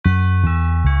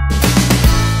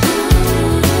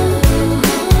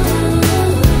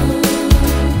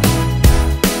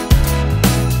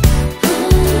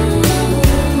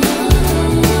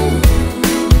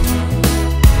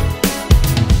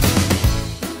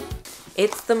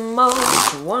It's the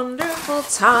most wonderful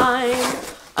time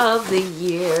of the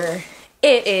year.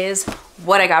 It is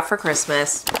what I got for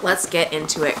Christmas. Let's get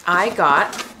into it. I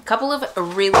got a couple of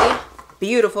really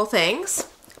beautiful things.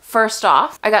 First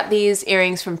off, I got these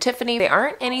earrings from Tiffany. They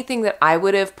aren't anything that I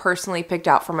would have personally picked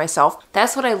out for myself.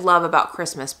 That's what I love about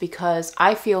Christmas, because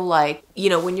I feel like, you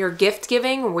know, when you're gift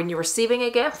giving or when you're receiving a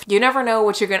gift, you never know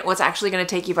what's actually gonna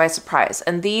take you by surprise.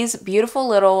 And these beautiful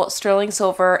little sterling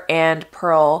silver and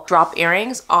pearl drop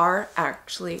earrings are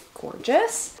actually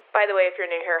gorgeous. By the way, if you're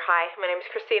new here, hi, my name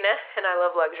is Kristina and I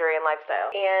love luxury and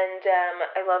lifestyle. And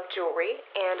I love jewelry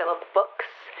and I love books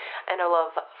and I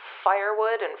love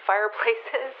firewood and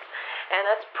fireplaces, and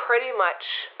that's pretty much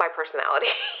my personality.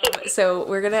 So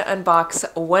we're gonna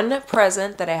unbox one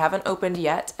present that I haven't opened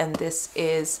yet, and this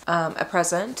is a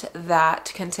present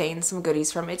that contains some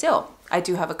goodies from idyl. I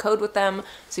do have a code with them,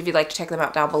 so if you'd like to check them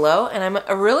out down below. And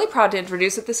I'm really proud to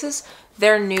introduce it. This is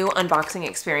their new unboxing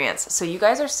experience. So you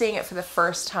guys are seeing it for the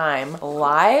first time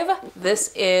live.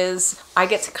 This is, I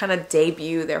get to kind of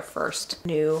debut their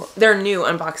new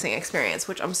unboxing experience,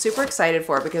 which I'm super excited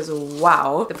for because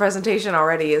wow, the presentation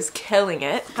already is killing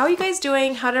it. How are you guys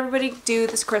doing? How did everybody do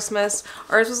this Christmas?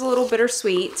 Ours was a little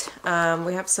bittersweet.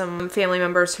 We have some family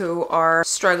members who are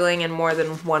struggling in more than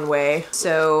one way.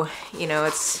 So, you know,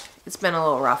 it's been a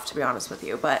little rough, to be honest with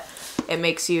you, but it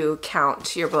makes you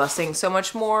count your blessings so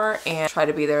much more and try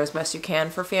to be there as best you can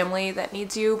for family that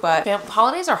needs you. But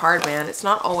holidays are hard, man. It's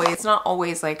not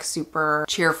always like super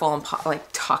cheerful and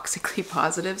like toxically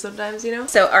positive sometimes, you know?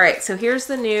 So, all right, so here's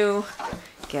the new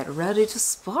Get Ready to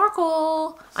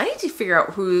Sparkle. I need to figure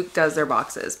out who does their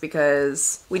boxes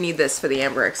because we need this for the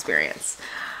AEMBR experience.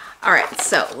 All right,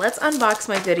 so let's unbox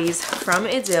my goodies from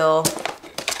idyl.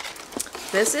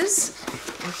 This is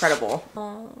incredible.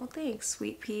 Oh, thanks,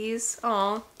 sweet peas.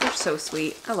 Oh, they're so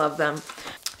sweet. I love them.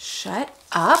 Shut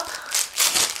up.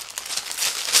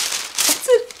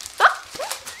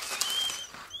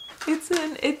 It's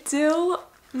an idyl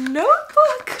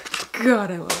notebook.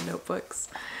 God, I love notebooks.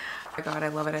 Oh my God, I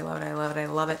love it. I love it. I love it. I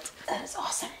love it. That is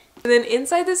awesome. And then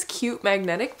inside this cute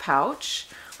magnetic pouch,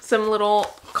 some little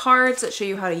cards that show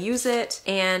you how to use it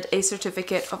and a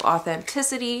certificate of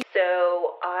authenticity.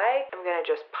 So I am gonna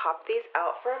just pop these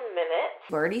out for a minute.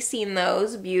 I've already seen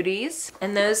those beauties,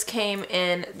 and those came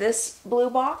in this blue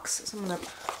box. So I'm gonna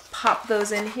pop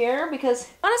those in here because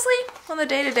honestly, on the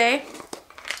day-to-day,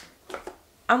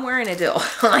 I'm wearing idyl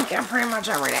like pretty much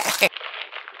every day.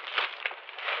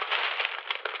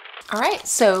 All right,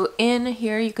 so in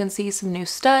here you can see some new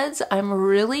studs. I'm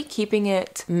really keeping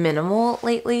it minimal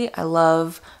lately. I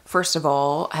love, first of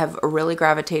all, I have really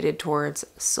gravitated towards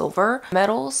silver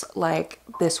metals like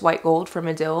this white gold from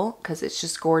idyl because it's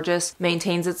just gorgeous,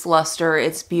 maintains its luster,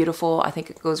 it's beautiful. I think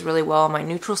it goes really well on my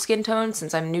neutral skin tone.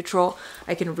 Since I'm neutral,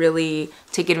 I can really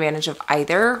take advantage of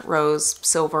either rose,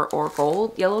 silver, or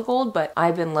gold, yellow gold, but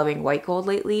I've been loving white gold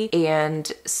lately,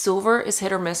 and silver is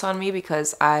hit or miss on me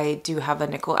because I do have a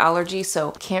nickel allergy,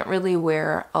 so can't really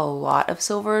wear a lot of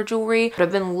silver jewelry, but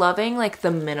I've been loving like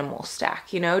the minimal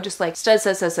stack, you know, just like stud,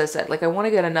 like I want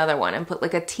to get another one and put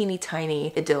like a teeny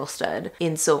tiny idyl stud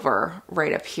in silver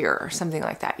right up here or something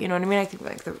like that, you know what I mean? I think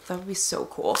like that would be so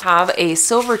cool. Have a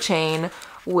silver chain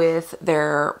with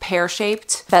their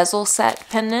pear-shaped bezel set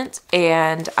pendant,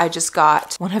 and I just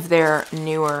got one of their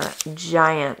newer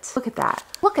giant. Look at that.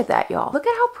 Look at that, y'all. Look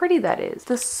at how pretty that is.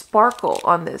 The sparkle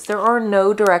on this. There are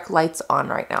no direct lights on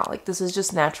right now. Like, this is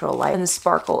just natural light, and the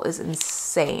sparkle is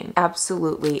insane.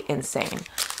 Absolutely insane.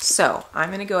 So I'm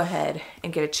gonna go ahead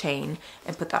and get a chain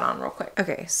and put that on real quick.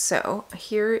 Okay, so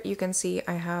here you can see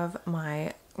I have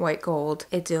my white gold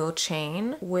idyl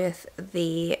chain with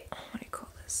the, what do you call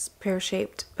this?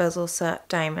 Pear-shaped bezel set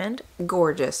diamond.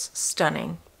 Gorgeous,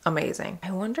 stunning, amazing.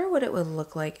 I wonder what it would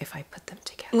look like if I put them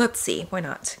together. Let's see, why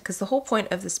not? Because the whole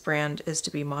point of this brand is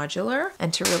to be modular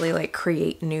and to really like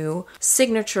create new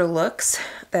signature looks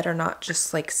that are not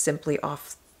just like simply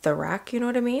off the rack, you know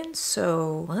what I mean?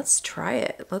 So let's try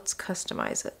it. Let's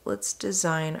customize it. Let's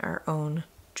design our own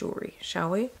jewelry, shall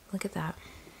we? Look at that.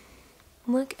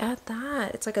 Look at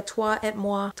that. It's like a toi et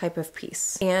moi type of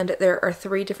piece. And there are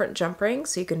 3 different jump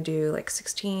rings. So you can do like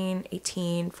 16,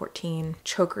 18, 14,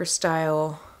 choker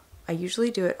style. I usually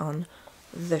do it on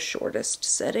the shortest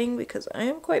setting because I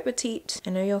am quite petite. I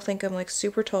know you'll think I'm like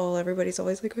super tall. Everybody's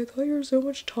always like, I thought you were so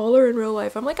much taller in real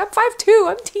life. I'm like, I'm 5'2".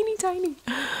 I'm teeny tiny.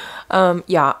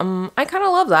 I kind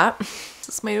of love that. This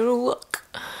is my new look.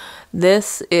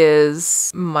 This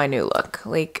is my new look,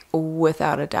 like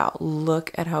without a doubt.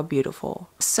 Look at how beautiful.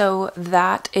 So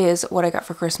that is what I got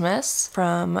for Christmas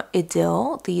from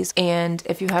idyl. These, and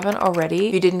if you haven't already,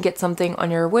 if you didn't get something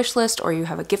on your wish list or you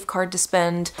have a gift card to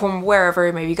spend from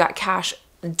wherever, maybe you got cash,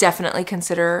 definitely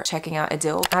consider checking out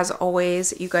idyl. As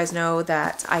always, you guys know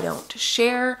that I don't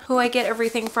share who I get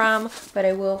everything from, but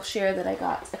I will share that I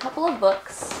got a couple of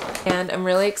books and I'm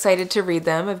really excited to read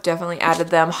them. I've definitely added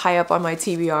them high up on my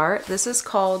TBR. This is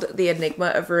called The Enigma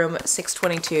of Room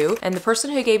 622, and the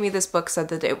person who gave me this book said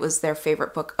that it was their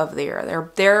favorite book of the year.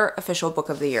 Their official book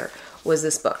of the year was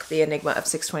this book, The Enigma of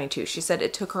 622. She said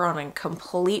it took her on a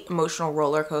complete emotional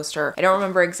roller coaster. I don't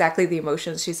remember exactly the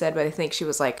emotions she said, but I think she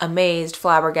was like amazed,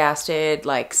 flabbergasted,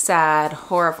 like sad,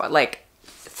 horrified, like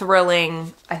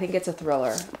thrilling. I think it's a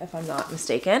thriller, if I'm not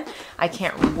mistaken. I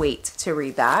can't wait to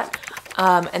read that.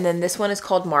 And then this one is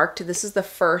called Marked. This is the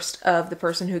first of the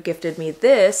person who gifted me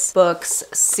this book's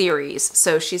series.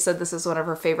 So she said this is one of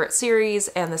her favorite series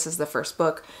and this is the first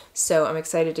book. So I'm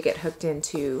excited to get hooked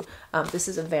into, this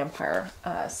is a vampire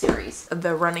series.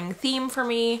 The running theme for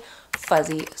me,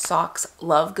 fuzzy socks.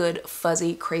 Love good,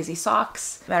 fuzzy, crazy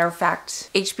socks. Matter of fact,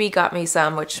 HB got me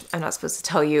some, which I'm not supposed to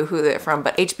tell you who they're from,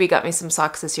 but HB got me some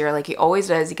socks this year like he always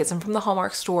does. He gets them from the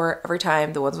Hallmark store every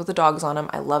time, the ones with the dogs on them.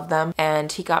 I love them.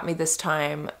 And he got me this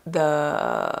time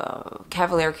the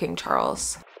Cavalier King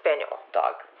Charles Spaniel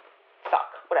dog sock,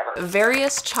 whatever.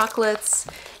 Various chocolates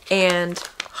and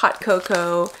hot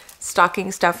cocoa,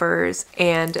 stocking stuffers,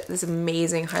 and this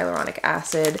amazing hyaluronic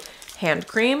acid hand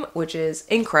cream, which is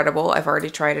incredible. I've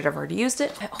already tried it, I've already used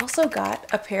it. I also got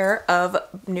a pair of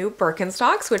new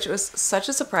Birkenstocks, which was such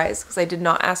a surprise because I did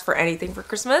not ask for anything for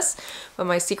Christmas, but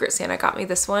my Secret Santa got me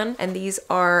this one. And these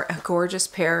are a gorgeous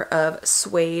pair of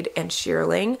suede and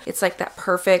shearling. It's like that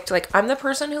perfect, like I'm the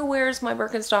person who wears my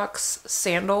Birkenstocks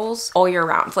sandals all year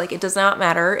round. Like it does not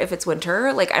matter if it's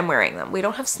winter, like I'm wearing them. We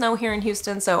don't have snow here in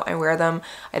Houston, so I wear them.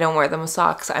 I don't wear them with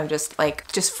socks. I'm just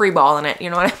like, just free balling it,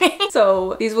 you know what I mean?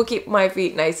 So these will keep my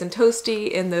feet nice and toasty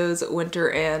in those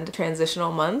winter and transitional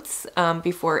months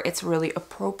before it's really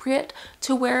appropriate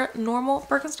to wear normal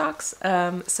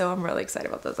Birkenstocks. So I'm really excited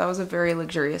about those. That was a very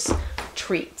luxurious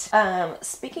treat.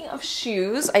 Speaking of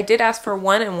shoes, I did ask for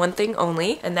one and one thing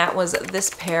only, and that was this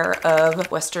pair of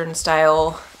Western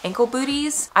style ankle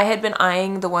booties. I had been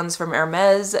eyeing the ones from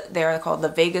Hermes. They're called the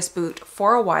Vegas boot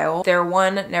for a while. They're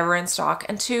one, never in stock,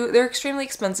 and two, they're extremely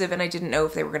expensive and I didn't know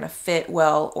if they were gonna fit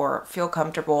well or feel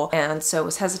comfortable, and so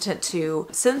was hesitant to,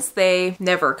 since they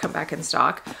never come back in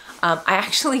stock. I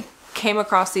actually came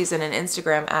across these in an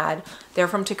Instagram ad. They're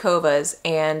from Tecovas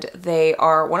and they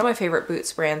are one of my favorite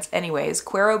boots brands anyways.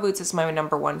 Quero Boots is my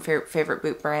number one favorite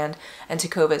boot brand and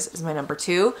Tecovas is my number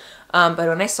two. But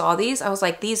when I saw these, I was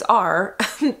like, these are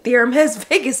the Hermes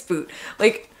Vegas boot,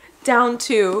 like down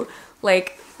to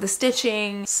like the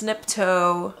stitching, snip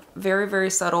toe, very, very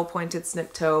subtle pointed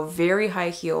snip toe, very high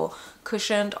heel,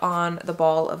 cushioned on the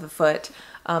ball of the foot.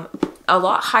 A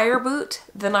lot higher boot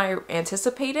than I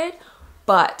anticipated,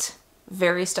 but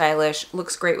very stylish,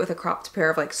 looks great with a cropped pair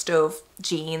of like stove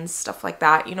jeans, stuff like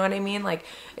that, you know what I mean? Like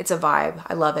it's a vibe.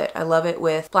 I love it. I love it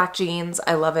with black jeans.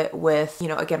 I love it with, you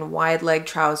know, again, wide leg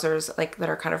trousers like that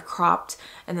are kind of cropped,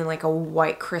 and then like a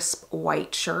white, crisp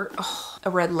white shirt, oh, a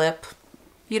red lip.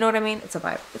 You know what I mean? It's a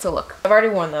vibe. It's a look. I've already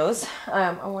worn those.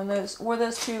 I wore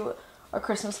those to a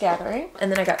Christmas gathering. And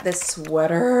then I got this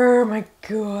sweater. My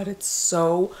God, it's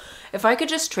so, if I could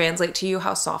just translate to you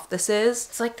how soft this is,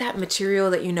 it's like that material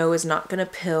that you know is not gonna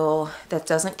pill, that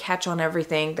doesn't catch on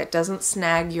everything, that doesn't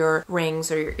snag your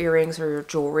rings or your earrings or your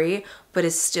jewelry, but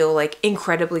is still like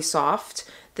incredibly soft.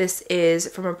 This is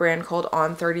from a brand called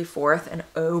On 34th, and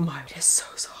oh my, it is so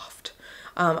soft.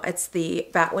 It's the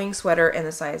Batwing sweater in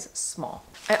the size small.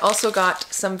 I also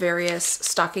got some various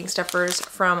stocking stuffers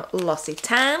from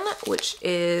L'Occitane, which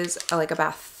is like a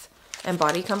bath and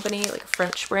body company, like a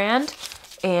French brand.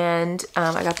 And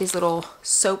I got these little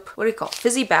soap, what do you call it?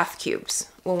 Fizzy bath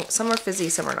cubes. Well, some are fizzy,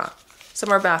 some are not. Some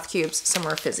are bath cubes, some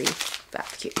are fizzy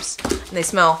bath cubes. And they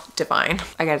smell divine.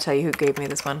 I gotta tell you who gave me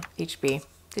this one, HB.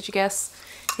 Did you guess?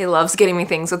 He loves getting me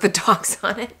things with the dogs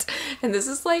on it. And this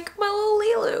is like my little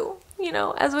Lilu. You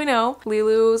know, as we know,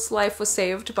 Lilu's life was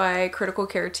saved by a critical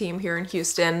care team here in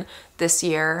Houston this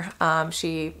year.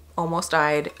 She almost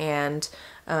died, and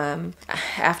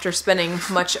after spending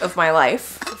much of my life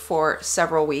for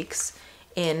several weeks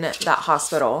in that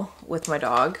hospital with my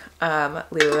dog,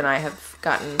 Lilu and I have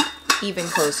gotten even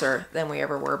closer than we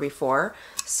ever were before.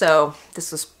 So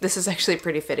this is actually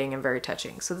pretty fitting and very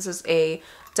touching. So this is a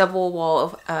double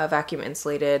wall of vacuum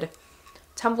insulated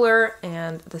tumbler,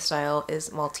 and the style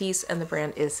is Maltese and the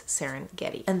brand is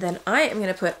Serengeti. And then I am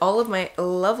gonna put all of my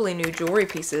lovely new jewelry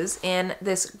pieces in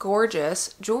this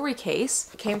gorgeous jewelry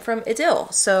case. It came from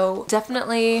Idyl. So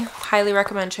definitely highly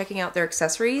recommend checking out their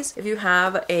accessories. If you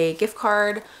have a gift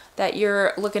card that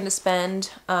you're looking to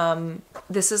spend,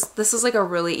 this is like a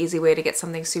really easy way to get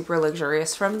something super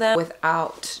luxurious from them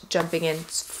without jumping in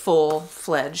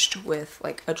full-fledged with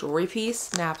like a jewelry piece.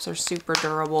 Snaps are super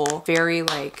durable, very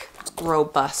like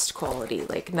robust quality,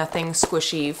 like nothing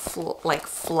squishy, like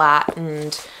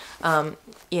flattened,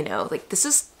 you know, like this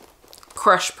is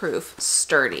crush proof,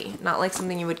 sturdy, not like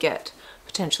something you would get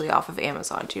potentially off of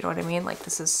Amazon. Do you know what I mean? Like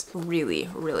this is really,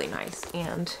 really nice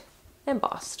and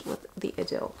embossed with the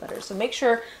Idyl letters. So make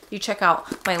sure you check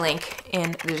out my link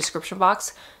in the description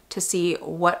box to see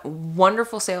what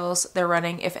wonderful sales they're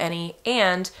running, if any,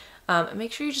 and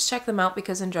make sure you just check them out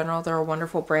because in general they're a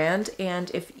wonderful brand. And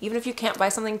even if you can't buy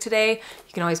something today,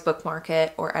 you can always bookmark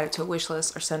it or add it to a wish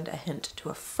list or send a hint to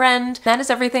a friend. That is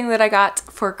everything that I got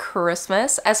for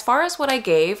Christmas. As far as what I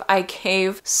gave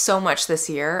so much this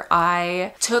year.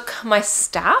 I took my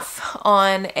staff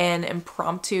on an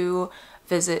impromptu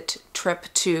visit trip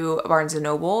to Barnes &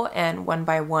 Noble, and one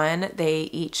by one they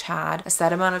each had a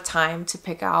set amount of time to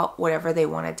pick out whatever they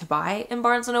wanted to buy in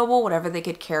Barnes & Noble, whatever they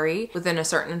could carry within a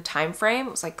certain time frame.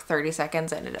 It was like 30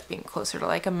 seconds. It ended up being closer to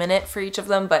like a minute for each of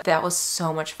them, but that was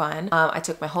so much fun. I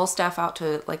took my whole staff out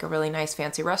to like a really nice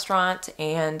fancy restaurant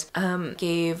and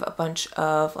gave a bunch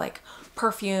of like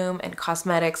perfume and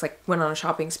cosmetics, like went on a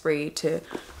shopping spree to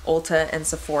Ulta and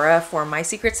Sephora for my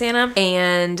Secret Santa.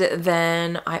 And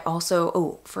then I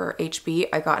also, for HB,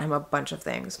 I got him a bunch of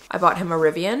things. I bought him a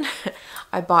Rivian.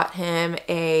 I bought him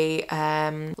a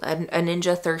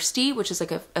Ninja Thirsty, which is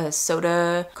like a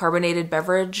soda carbonated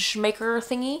beverage maker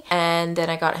thingy. And then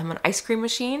I got him an ice cream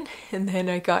machine. And then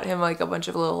I got him like a bunch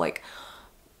of little like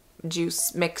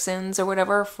juice mix-ins or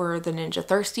whatever for the Ninja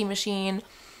Thirsty machine.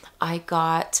 I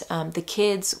got the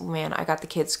kids, man, I got the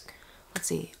kids, let's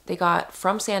see, they got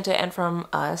from Santa and from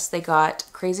us, they got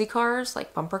crazy cars,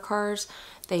 like bumper cars.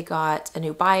 They got a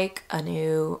new bike, a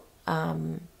new,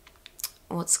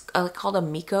 what's called a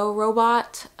Miko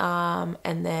robot.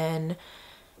 And then,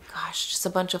 gosh, just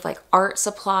a bunch of like art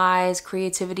supplies,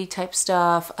 creativity type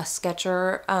stuff, a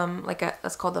sketcher,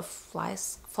 that's called the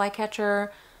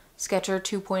flycatcher. Sketcher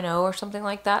 2.0 or something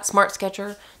like that. Smart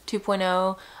Sketcher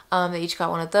 2.0. They each got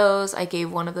one of those. I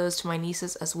gave one of those to my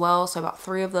nieces as well, so I bought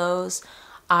 3 of those.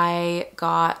 I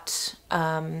got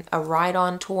a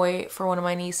ride-on toy for one of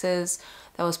my nieces.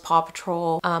 That was Paw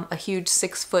Patrol. A huge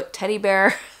 6-foot teddy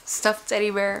bear, stuffed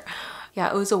teddy bear. Yeah,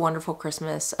 it was a wonderful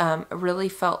Christmas. It really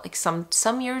felt like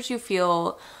some years you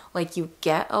feel like you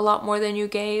get a lot more than you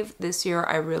gave. This year,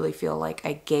 I really feel like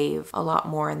I gave a lot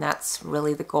more, and that's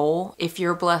really the goal. If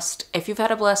you're blessed, if you've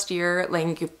had a blessed year,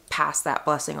 like you pass that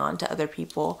blessing on to other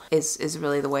people is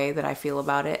really the way that I feel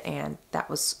about it. And that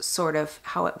was sort of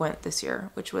how it went this year,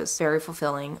 which was very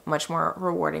fulfilling, much more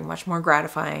rewarding, much more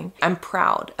gratifying. I'm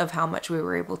proud of how much we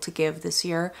were able to give this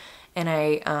year. And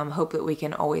I hope that we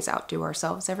can always outdo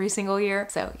ourselves every single year.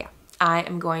 So yeah, I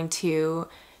am going to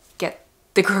get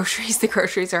the groceries. The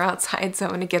groceries are outside, so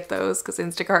I'm gonna get those because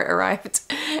Instacart arrived.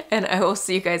 And I will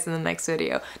see you guys in the next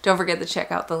video. Don't forget to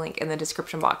check out the link in the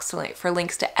description box for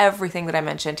links to everything that I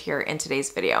mentioned here in today's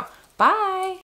video. Bye!